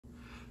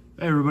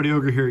Hey everybody,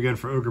 Ogre here again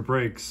for Ogre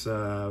Breaks.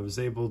 I was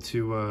able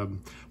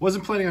to,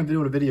 wasn't planning on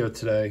doing a video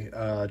today,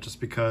 just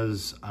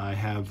because I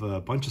have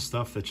a bunch of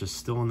stuff that's just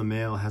still in the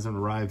mail, hasn't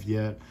arrived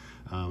yet.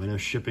 I know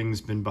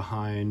shipping's been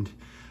behind,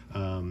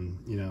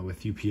 you know, with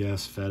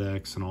UPS,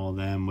 FedEx, and all of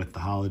them with the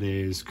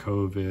holidays,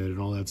 COVID, and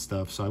all that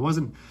stuff. So I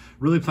wasn't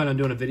really planning on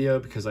doing a video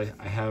because I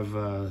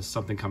have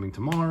something coming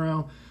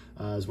tomorrow,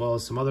 as well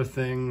as some other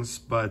things,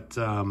 but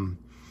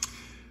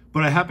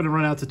I happened to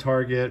run out to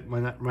Target,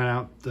 ran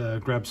out,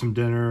 grabbed some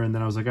dinner, and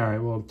then I was like, all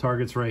right, well,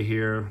 Target's right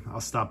here.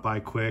 I'll stop by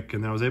quick.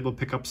 And then I was able to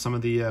pick up some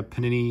of the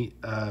Panini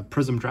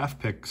Prizm draft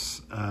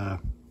picks,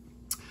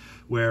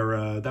 where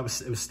it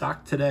was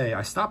stocked today.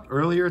 I stopped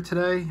earlier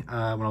today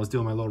when I was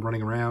doing my little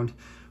running around.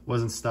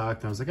 Wasn't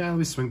stocked. And I was like, let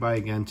me swing by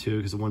again too,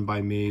 because the one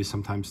by me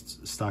sometimes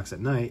stocks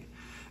at night.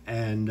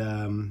 And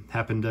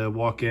happened to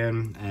walk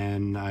in,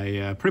 and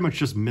I pretty much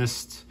just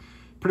missed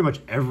pretty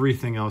much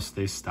everything else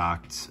they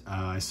stocked.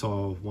 I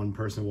saw one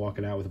person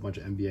walking out with a bunch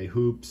of NBA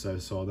hoops. I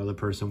saw another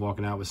person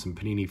walking out with some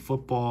Panini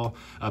football,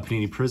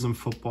 Panini Prizm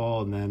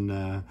football, and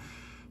then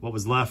what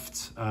was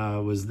left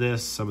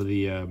was some of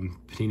the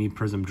Panini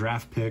Prizm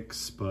draft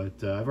picks,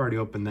 but I've already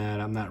opened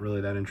that. I'm not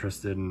really that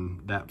interested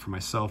in that for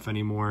myself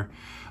anymore.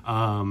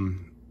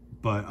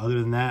 But other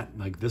than that,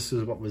 like, this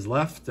is what was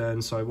left,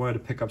 and so I wanted to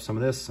pick up some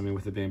of this. I mean,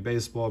 with it being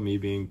baseball, me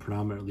being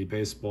predominantly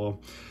baseball,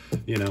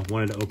 you know,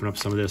 wanted to open up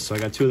some of this. So I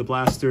got 2 of the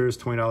blasters,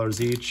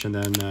 $20 each, and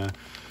then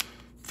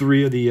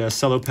 3 of the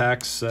cello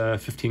packs,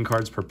 15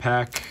 cards per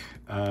pack,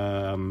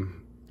 and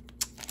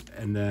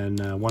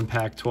then 1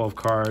 pack, 12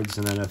 cards,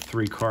 and then a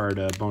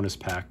 3-card bonus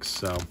pack.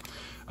 So,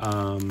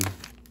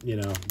 you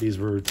know, these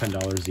were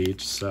 $10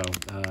 each. So,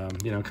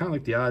 you know, kind of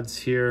like the odds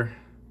here.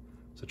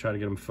 So try to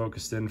get them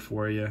focused in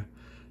for you.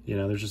 You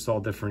know, there's just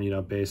all different, you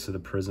know, base of the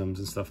prisms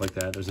and stuff like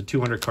that. There's a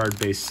 200 card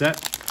base set.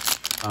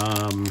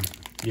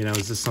 You know,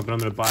 is this something I'm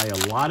going to buy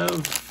a lot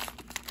of?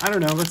 I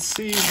don't know. Let's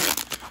see,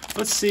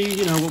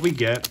 you know, what we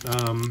get.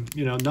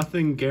 You know,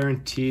 nothing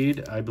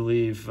guaranteed, I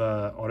believe,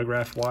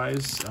 autograph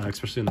wise,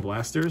 especially in the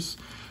blasters.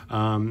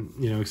 You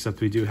know,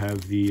 except we do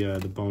have the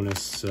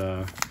bonus,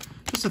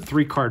 just a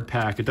 3-card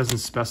pack. It doesn't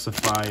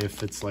specify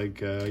if it's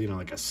like, you know,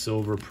 like a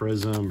silver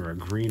prism or a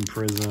green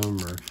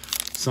prism or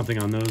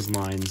something on those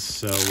lines.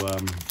 So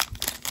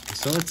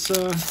let's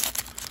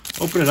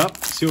open it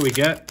up, see what we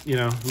get. You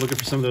know, looking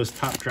for some of those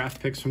top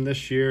draft picks from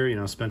this year. You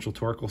know, Spencer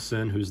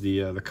Torkelson, who's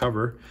the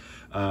cover,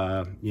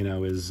 you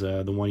know, is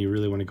the one you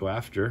really want to go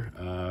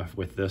after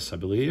with this, I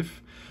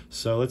believe.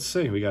 So let's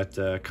see. We got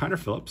Connor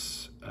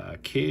Phillips,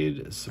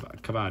 Cade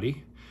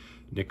Cavati,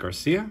 Nick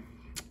Garcia,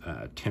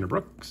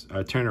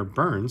 Tanner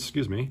Burns,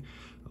 excuse me,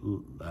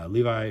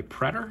 Levi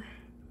Prater,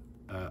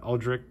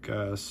 Aldrich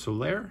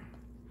Soler.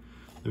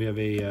 Then we have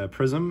a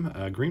prism,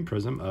 green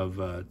prism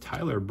of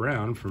Tyler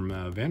Brown from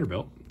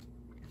Vanderbilt.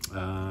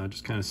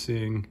 Just kind of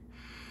seeing,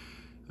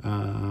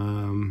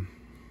 yeah,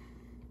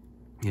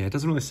 it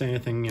doesn't really say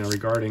anything, you know,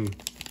 regarding,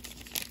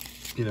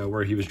 you know,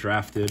 where he was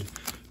drafted,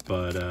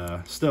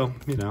 but still,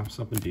 you know,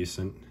 something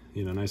decent.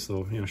 You know, nice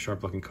little, you know,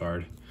 sharp-looking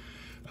card.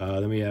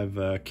 Then we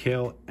have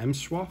Cale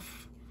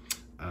Emswaff,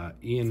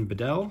 Ian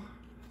Bedell.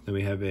 Then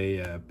we have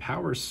a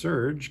Power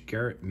Surge,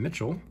 Garrett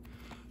Mitchell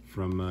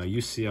from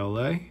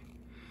UCLA.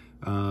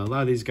 A lot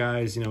of these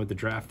guys, you know, with the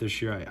draft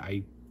this year,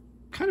 I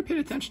kind of paid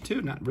attention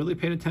to, not really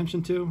paid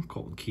attention to.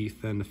 Colton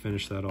Keith then to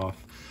finish that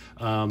off.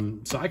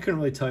 So I couldn't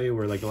really tell you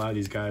where, like, a lot of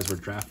these guys were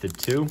drafted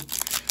to,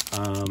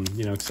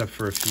 you know, except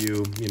for a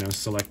few, you know,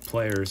 select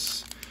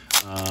players.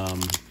 You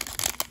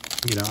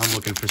know, I'm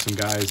looking for some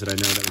guys that I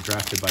know that were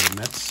drafted by the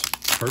Mets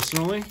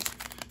personally.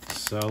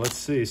 So let's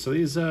see. So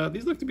these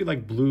look to be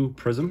like blue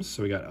prisms.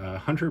 So we got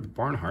Hunter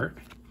Barnhart,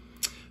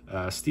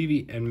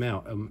 Stevie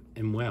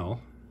Emmanuel,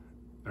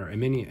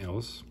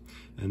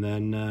 and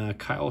then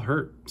Kyle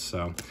Hurt.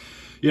 So,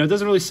 you know, it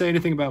doesn't really say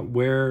anything about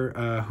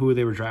where, who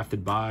they were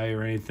drafted by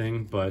or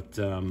anything, but,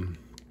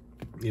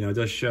 you know, it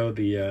does show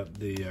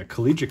the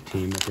collegiate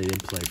team that they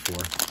did play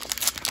for.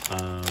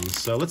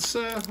 So let's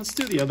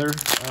do the other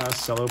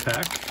cello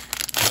pack,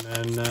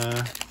 and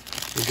then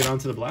we'll get on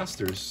to the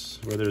blasters,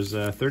 where there's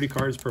 30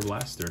 cards per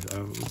blaster.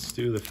 Let's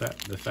do the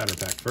fatter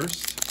pack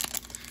first.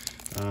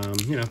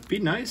 You know, be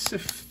nice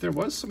if there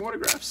was some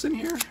autographs in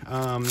here.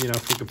 You know,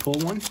 if we could pull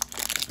one,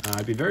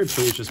 I'd be very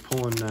pleased just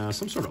pulling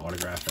some sort of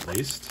autograph at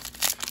least.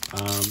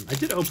 I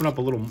did open up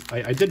a little,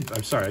 I did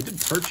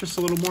purchase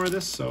a little more of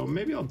this, so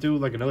maybe I'll do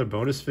like another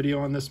bonus video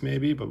on this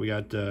maybe, but we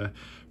got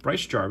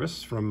Bryce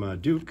Jarvis from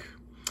Duke,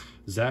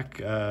 Zach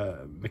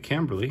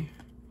McCamberly,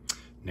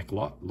 Nick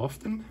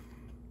Lofton,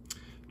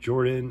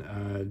 Jordan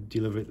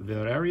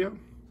DiLiverio,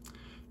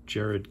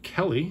 Jared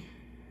Kelly,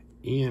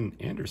 Ian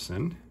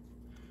Anderson,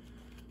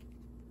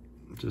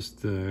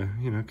 just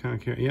you know,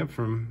 kind of, yeah,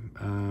 from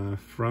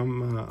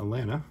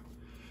Atlanta.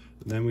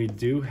 Then we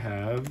do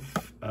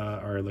have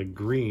our like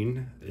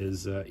green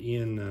is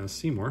Ian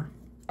Seymour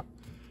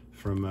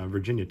from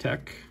Virginia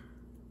Tech.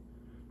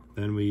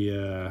 Then we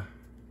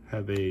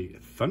have a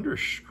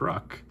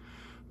Thunderstruck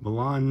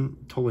Milan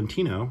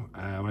Tolentino.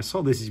 When I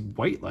saw this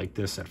white like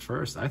this at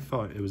first, I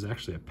thought it was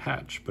actually a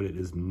patch, but it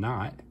is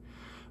not.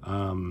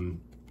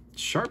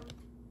 Sharp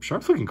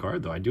looking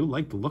card though. I do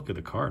like the look of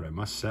the card, I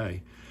must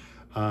say.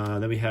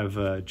 Then we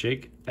have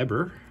Jake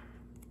Eder.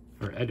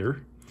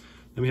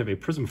 Then we have a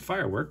Prizm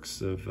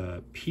Fireworks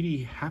of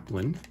Petey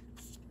Haplin.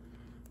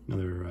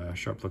 Another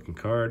sharp looking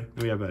card.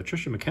 Then we have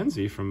Trisha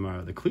McKenzie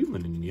from the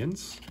Cleveland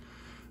Indians.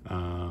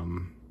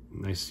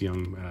 Nice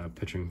young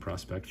pitching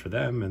prospect for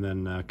them. And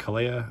then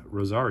Kalea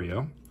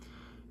Rosario.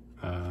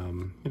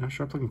 You know,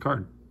 sharp looking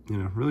card. You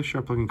know, really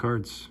sharp looking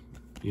cards.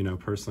 You know,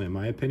 personally, in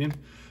my opinion.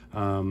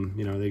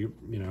 You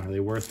know, are they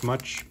worth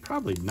much?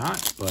 Probably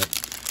not, but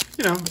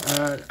you know,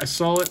 I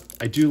saw it.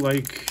 I do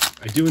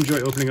enjoy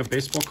opening up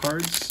baseball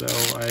cards, so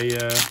I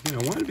you know,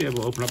 wanted to be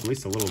able to open up at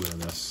least a little bit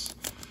of this.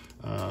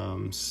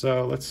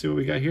 So let's see what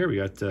we got here. We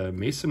got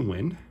Mason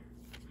Wynn,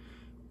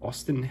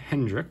 Austin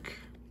Hendrick,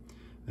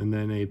 and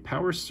then a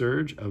Power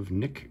Surge of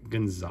Nick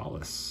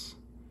Gonzalez.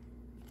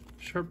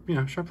 Sharp, you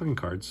know, sharp looking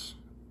cards.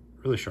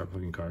 Really sharp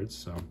looking cards.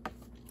 So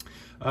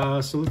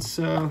so let's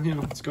you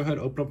know, let's go ahead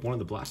and open up one of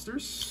the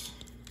blasters.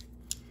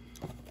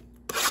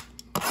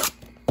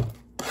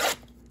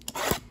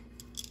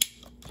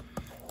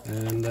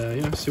 And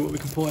you know, see what we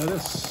can pull out of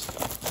this.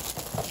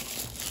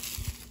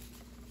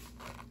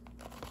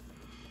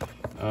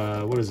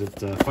 What is it?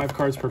 5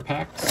 cards per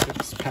pack,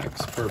 6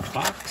 packs per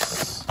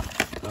box.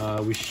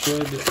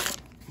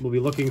 We'll be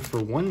looking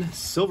for 1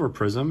 silver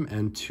prism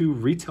and 2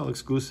 retail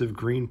exclusive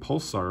green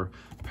pulsar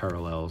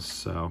parallels.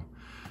 So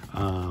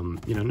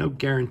you know, no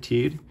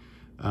guaranteed.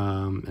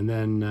 And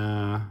then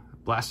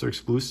blaster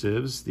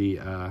exclusives,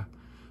 the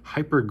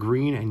hyper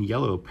green and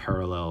yellow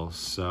parallels.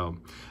 So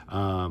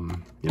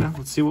you know,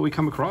 let's see what we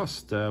come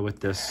across with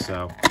this.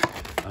 So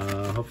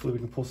hopefully we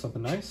can pull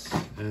something nice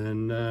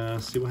and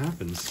see what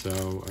happens.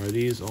 So are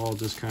these all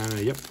just kind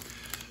of, yep.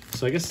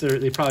 So I guess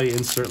they probably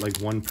insert like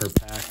 1 per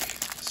pack.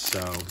 So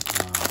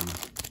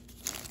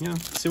you know,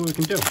 let's see what we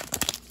can do.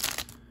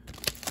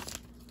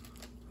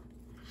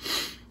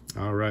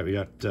 All right, we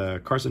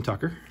got Carson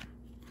Tucker.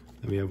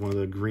 Then we have one of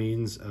the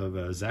greens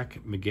of Zach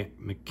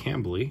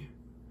McCambley.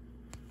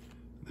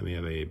 Then we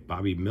have a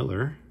Bobby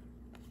Miller.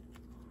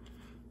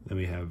 Then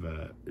we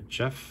have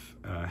Jeff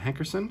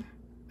Hankerson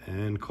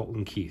and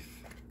Colton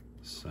Keith.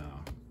 So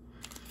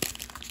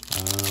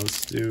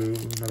let's do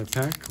another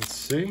pack. Let's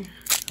see.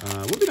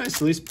 It would be nice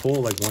to at least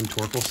pull like 1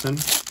 Torkelson.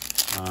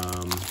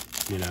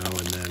 You know,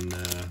 and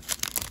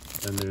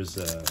then there's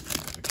a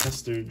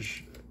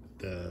Kestage,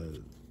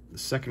 the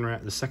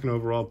second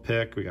overall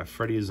pick. We got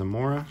Freddie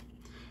Zamora,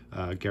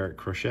 Garrett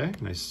Crochet,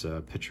 nice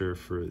pitcher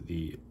for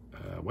the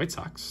White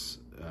Sox.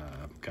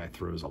 Guy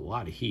throws a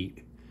lot of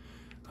heat.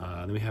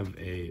 Then we have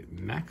a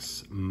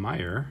Max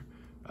Meyer,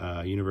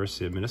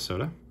 University of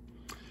Minnesota.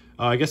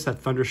 I guess that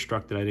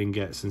Thunderstruck that I didn't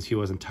get since he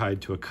wasn't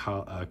tied to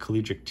a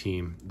collegiate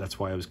team. That's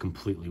why it was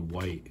completely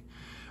white.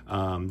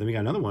 Then we got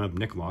another one of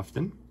Nick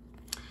Lofton.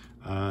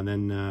 And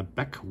then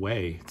Beck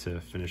Way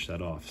to finish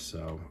that off.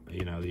 So,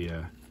 you know,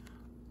 the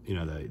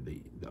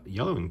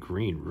yellow and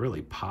green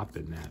really pop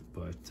in that.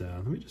 But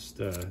let me just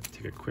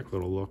take a quick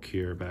little look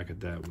here back at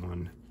that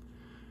one.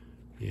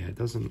 Yeah, it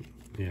doesn't,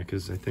 yeah,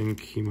 because I think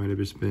he might have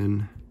just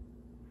been,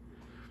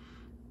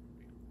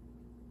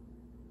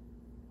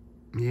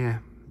 yeah.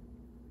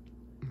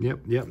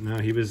 Yep, no,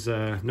 he was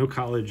no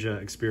college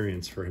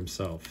experience for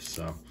himself,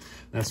 so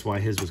that's why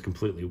his was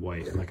completely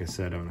white. And like I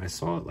said, when I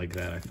saw it like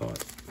that, I thought,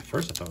 at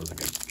first I thought it was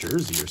like a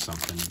jersey or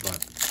something,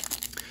 but,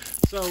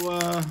 so,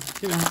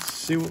 you know, let's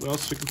see what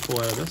else we can pull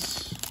out of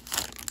this.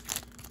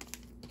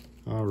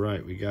 All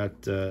right, we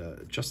got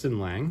Justin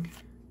Lang,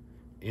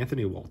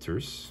 Anthony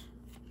Walters,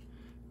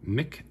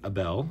 Mick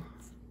Abel,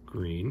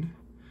 green.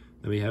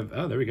 Then we have,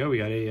 oh, there we go, we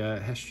got a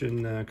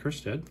Heston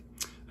Kjerstad,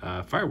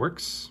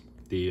 Fireworks,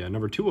 the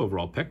number 2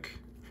 overall pick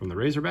from the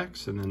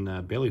Razorbacks, and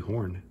then Bailey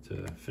Horn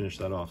to finish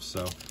that off.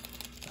 So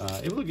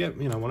able to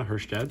get, you know, one of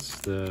Kjerstad's,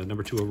 the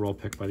number 2 overall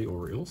pick by the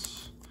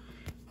Orioles.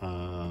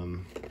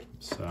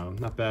 So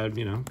not bad,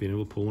 you know, being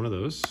able to pull one of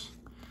those.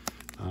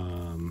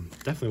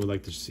 Definitely would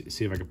like to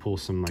see if I could pull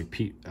some like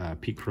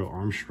Pete Crow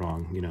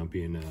Armstrong, you know,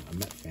 being a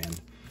Met fan.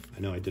 I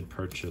know I did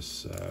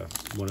purchase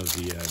one of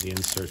the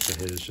inserts of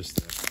his just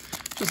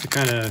to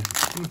kind of,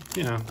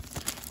 you know,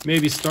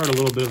 maybe start a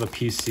little bit of a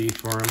PC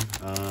for him.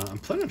 I'm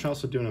planning on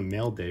also doing a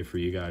mail day for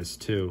you guys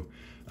too,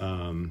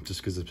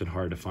 just because it's been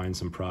hard to find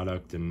some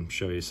product and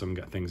show you some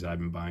things I've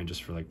been buying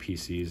just for like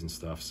PCs and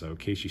stuff. So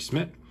Casey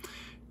Schmidt,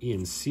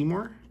 Ian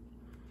Seymour,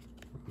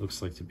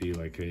 looks like to be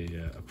like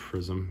a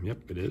Prism.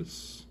 Yep, it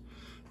is.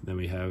 Then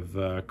we have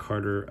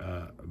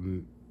Carter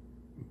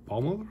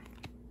Baumler.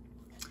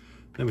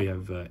 Then we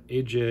have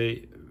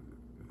AJ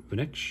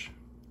Vinich.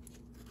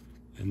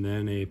 And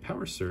then a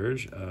Power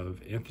Surge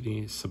of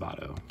Anthony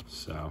Sabato.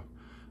 So,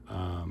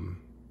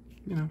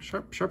 you know,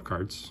 sharp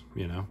cards,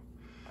 you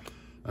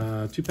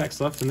know. 2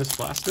 packs left in this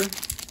blaster.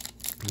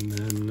 And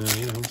then,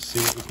 you know,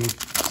 see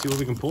what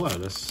we can pull out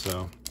of this.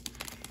 So,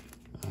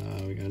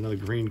 we got another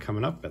green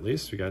coming up at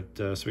least. We got,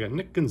 so we got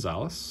Nick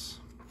Gonzalez.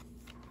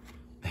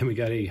 And we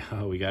got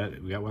we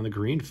got one of the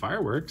green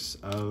fireworks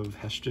of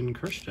Heston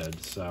Kjerstad.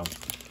 So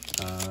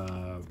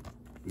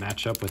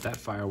match up with that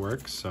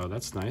fireworks. So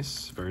that's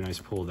nice. Very nice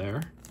pull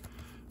there.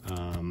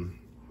 Don't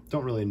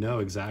really know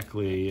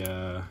exactly,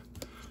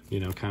 you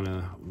know, kind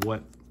of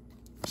what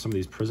some of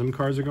these Prizm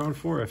cards are going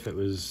for.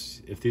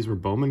 If these were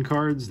Bowman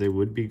cards, they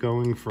would be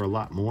going for a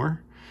lot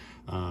more.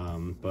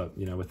 But,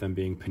 you know, with them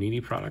being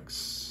Panini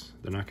products,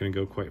 they're not going to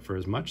go quite for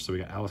as much. So we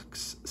got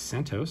Alex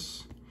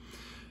Santos,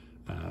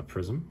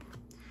 Prizm.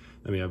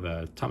 Then we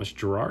have Thomas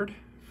Gerard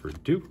for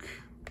Duke.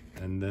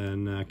 And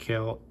then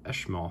Kale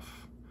Eschmoff.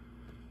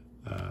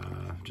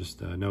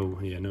 Just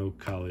no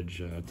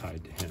college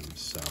tied to him.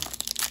 So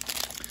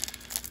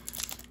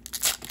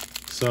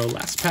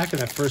last pack of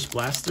that first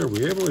blaster,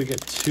 we were able to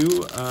get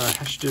 2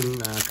 Heston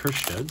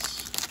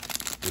Kjerstads,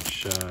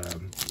 which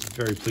I'm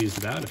very pleased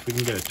about. If we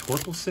can get a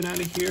Torkelson out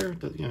of here,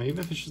 you know, even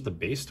if it's just the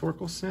base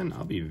Torkelson,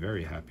 I'll be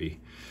very happy.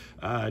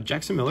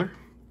 Jackson Miller,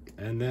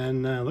 and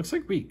then looks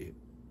like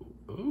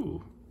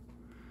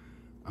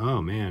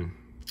oh man,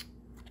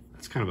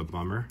 that's kind of a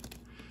bummer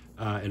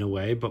in a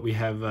way. But we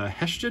have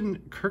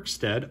Heston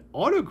Kjerstad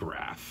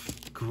autograph,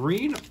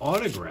 green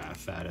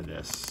autograph out of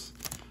this.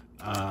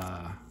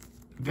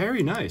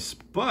 Very nice,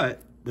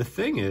 but the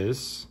thing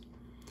is,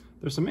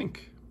 there's some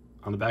ink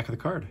on the back of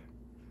the card.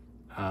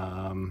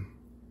 I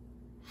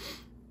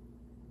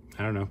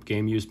don't know,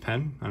 game used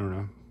pen. I don't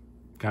know,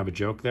 kind of a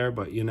joke there,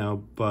 but you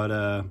know. But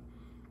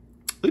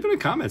leave it in the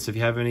comments if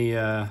you have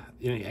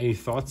any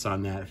thoughts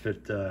on that.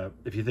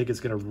 If you think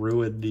it's gonna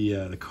ruin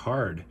the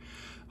card,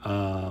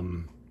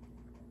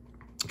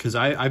 because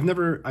I've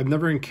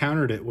never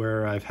encountered it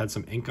where I've had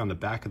some ink on the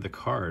back of the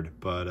card,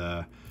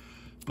 but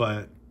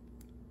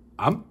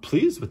I'm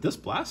pleased with this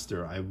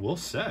blaster, I will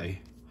say.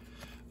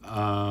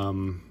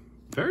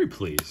 Very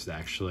pleased,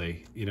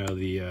 actually. You know,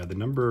 the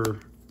number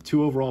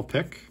 2 overall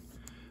pick.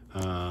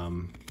 I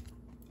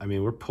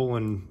mean, we're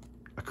pulling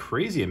a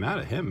crazy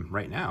amount of him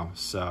right now,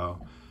 so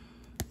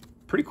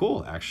pretty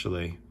cool,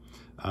 actually.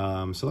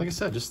 So like I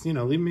said, just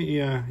leave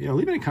me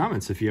leave any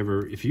comments if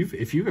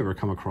you've ever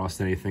come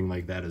across anything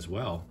like that as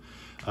well.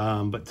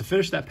 But to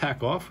finish that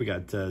pack off, we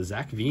got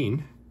Zach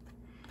Veen.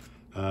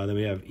 Then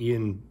we have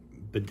Ian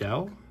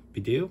Bedell,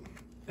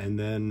 and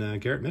then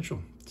Garrett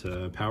Mitchell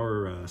to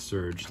Power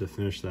Surge to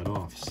finish that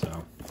off.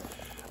 So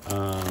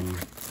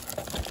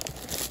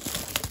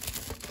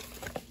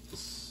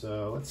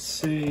let's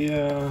see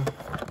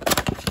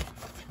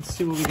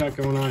what we got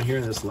going on here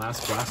in this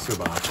last blaster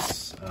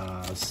box.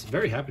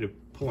 Very happy to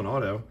pull an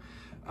auto.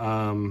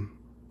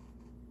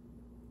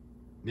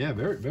 Yeah,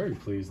 very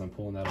pleased on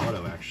pulling that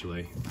auto,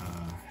 actually.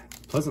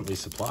 Pleasantly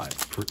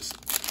surprised,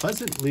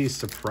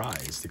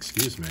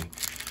 excuse me.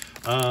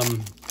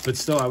 But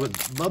still, I would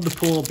love to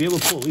be able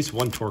to pull at least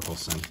one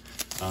Torkelson,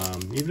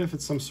 even if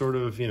it's some sort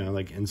of,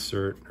 like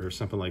insert or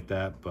something like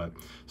that. But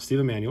Steve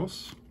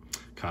Emanuels,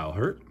 Kyle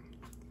Hurt.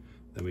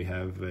 Then we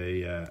have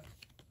a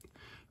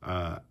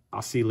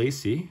Ossie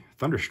Lacey,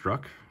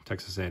 Thunderstruck,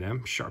 Texas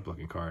A&M, sharp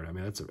looking card. I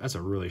mean, that's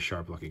a really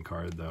sharp looking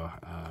card, though.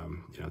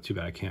 Too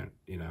bad I can't,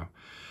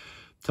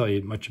 tell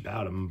you much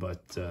about him,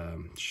 but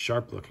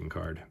sharp looking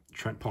card.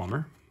 Trent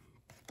Palmer,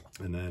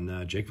 and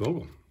then Jake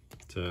Vogel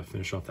to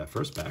finish off that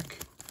first pack.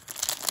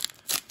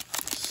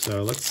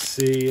 So let's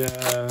see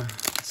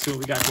what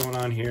we got going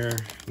on here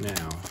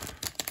now.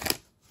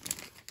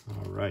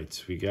 All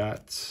right, we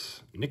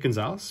got Nick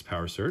Gonzalez,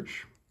 Power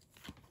Surge.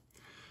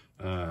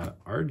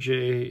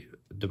 RJ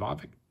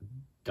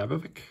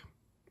Davovic.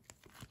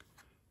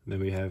 Then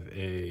we have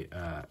a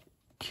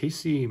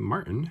Casey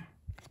Martin,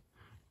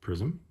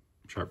 Prizm,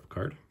 sharp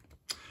card.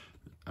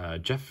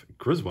 Jeff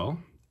Griswell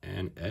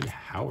and Ed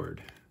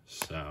Howard.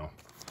 So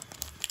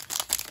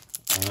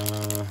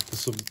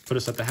this will put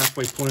us at the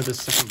halfway point of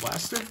this second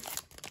blaster.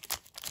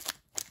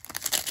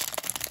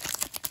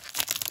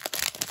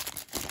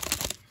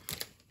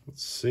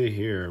 Let's see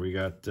here. We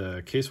got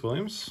Case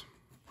Williams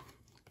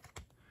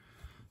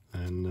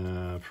and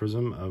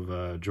Prizm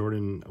of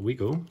Jordan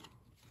Awiko.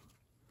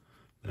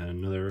 And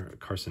another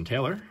Carson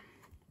Taylor.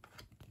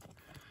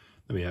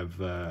 Then we have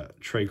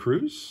Trey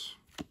Cruz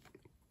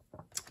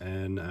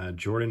and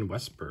Jordan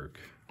Westberg.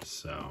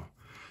 So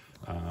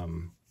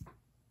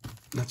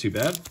not too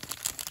bad.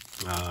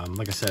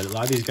 Like I said, a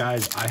lot of these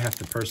guys I have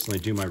to personally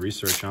do my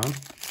research on.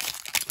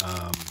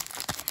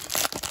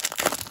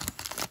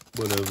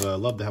 Would have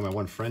loved to have my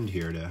one friend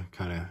here to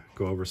kind of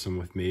go over some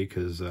with me,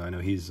 because I know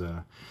he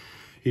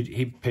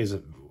pays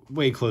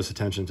way close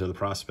attention to the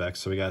prospects.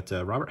 So we got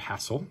Robert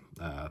Hassel,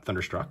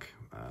 Thunderstruck,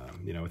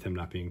 with him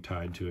not being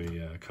tied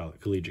to a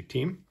collegiate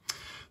team.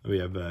 Then we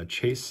have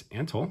Chase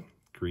Antle,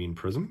 green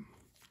Prizm.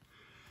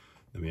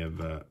 Then we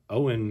have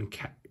Owen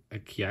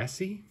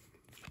Kiasi.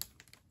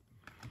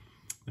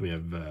 Then we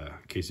have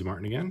Casey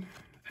Martin again,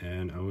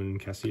 and Owen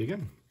Cassie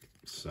again.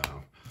 So,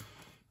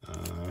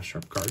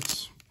 sharp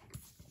cards.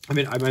 I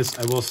mean, I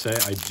will say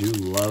I do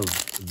love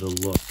the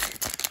look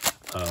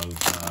of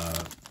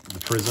the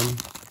Prizm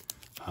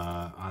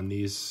on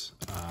these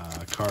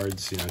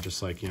cards.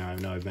 Just like, I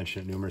know I've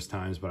mentioned it numerous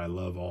times, but I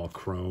love all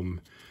chrome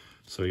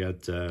So we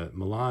got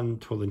Milan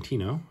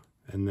Tolentino,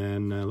 and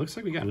then looks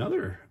like we got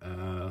another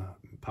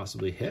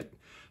possibly hit.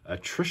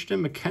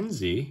 Tristan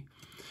McKenzie,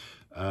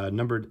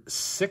 numbered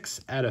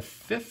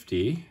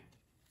 6/50,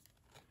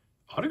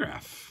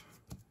 autograph.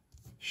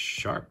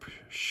 Sharp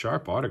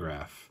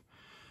autograph.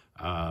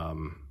 I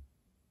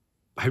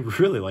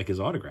really like his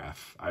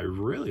autograph.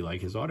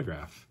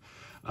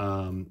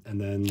 And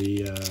then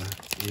the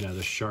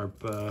the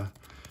sharp,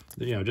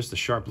 just the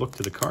sharp look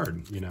to the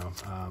card.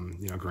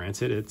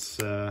 Granted, it's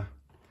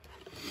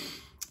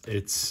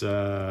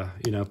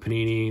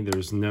Panini.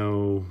 There's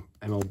no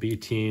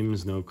MLB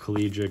teams, no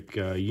collegiate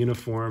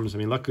uniforms. I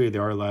mean, luckily they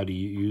are allowed to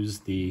use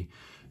the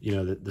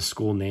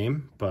school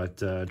name, but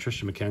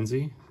Tristan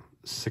McKenzie,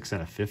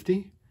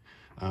 6/50.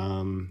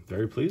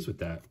 Very pleased with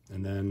that.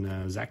 And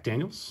then Zach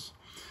Daniels,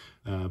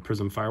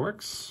 Prizm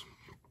Fireworks.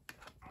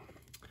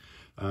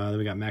 Then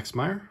we got Max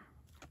Meyer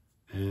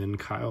and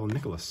Kyle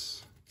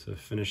Nicholas to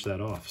finish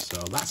that off.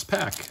 So last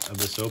pack of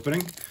this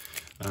opening.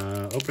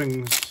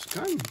 Opening's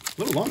gone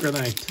a little longer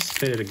than I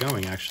anticipated it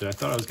going, actually. I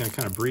thought I was going to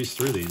kind of breeze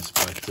through these,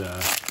 but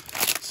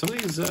some of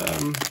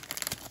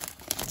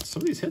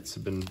these hits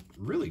have been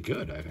really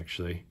good,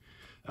 actually.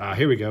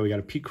 Here we go. We got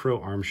a Pete Crow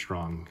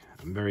Armstrong.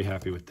 I'm very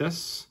happy with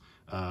this.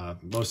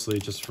 Mostly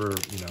just for,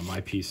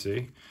 my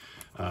PC,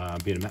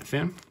 being a Met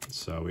fan.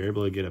 So we were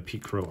able to get a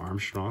Pete Crow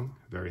Armstrong.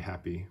 Very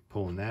happy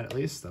pulling that, at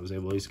least. I was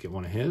able to at least get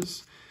one of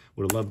his.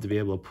 Would have loved to be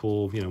able to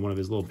pull, one of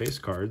his little base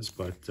cards,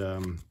 but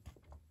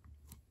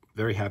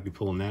very happy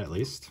pulling that, at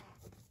least.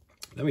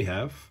 Then we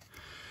have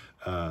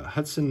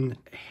Hudson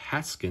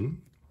Haskin,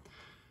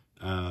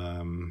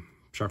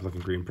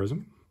 sharp-looking green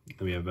Prizm.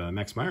 Then we have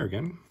Max Meyer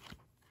again.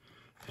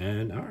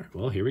 And, all right,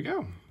 well, here we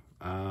go.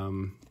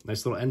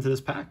 Nice little end to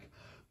this pack.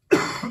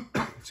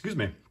 Excuse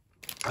me.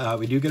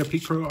 We do get a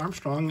Pete Crow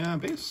Armstrong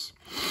base.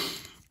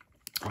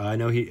 I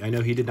know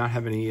he did not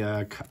have any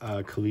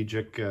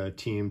collegiate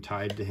team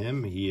tied to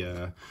him. He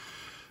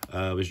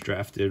was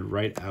drafted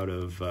right out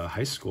of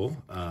high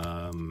school,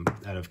 out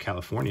of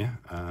California.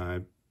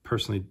 I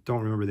personally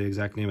don't remember the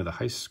exact name of the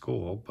high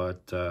school,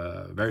 but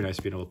very nice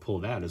being able to pull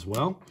that as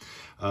well.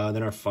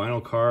 Then our final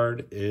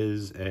card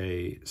is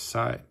a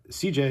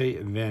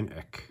CJ Van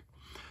Eck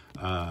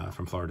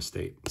from Florida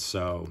State.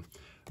 So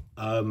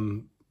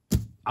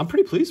I'm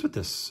pretty pleased with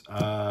this,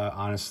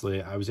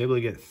 honestly. I was able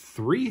to get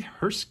 3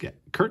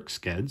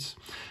 Kirkskeds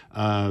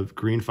of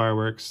green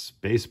fireworks,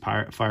 base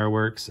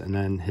fireworks, and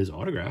then his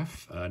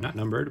autograph, not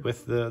numbered,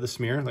 with the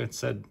smear. Like I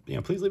said,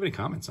 please leave any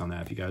comments on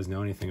that if you guys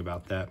know anything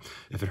about that,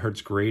 if it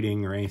hurts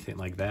grading or anything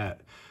like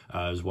that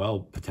as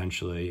well,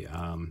 potentially.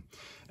 And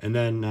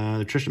then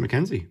the Tristan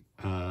McKenzie,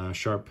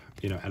 sharp,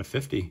 out of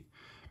 50.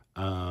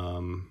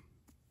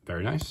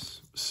 Very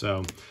nice.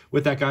 So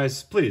with that,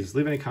 guys, please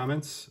leave any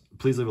comments.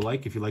 Please leave a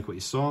like if you like what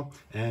you saw,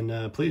 and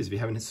please, if you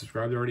haven't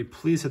subscribed already,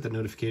 please hit the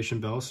notification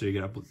bell so you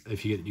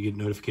get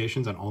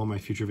notifications on all of my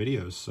future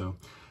videos. So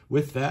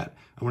with that,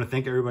 I want to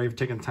thank everybody for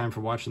taking the time for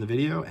watching the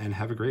video, and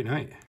have a great night.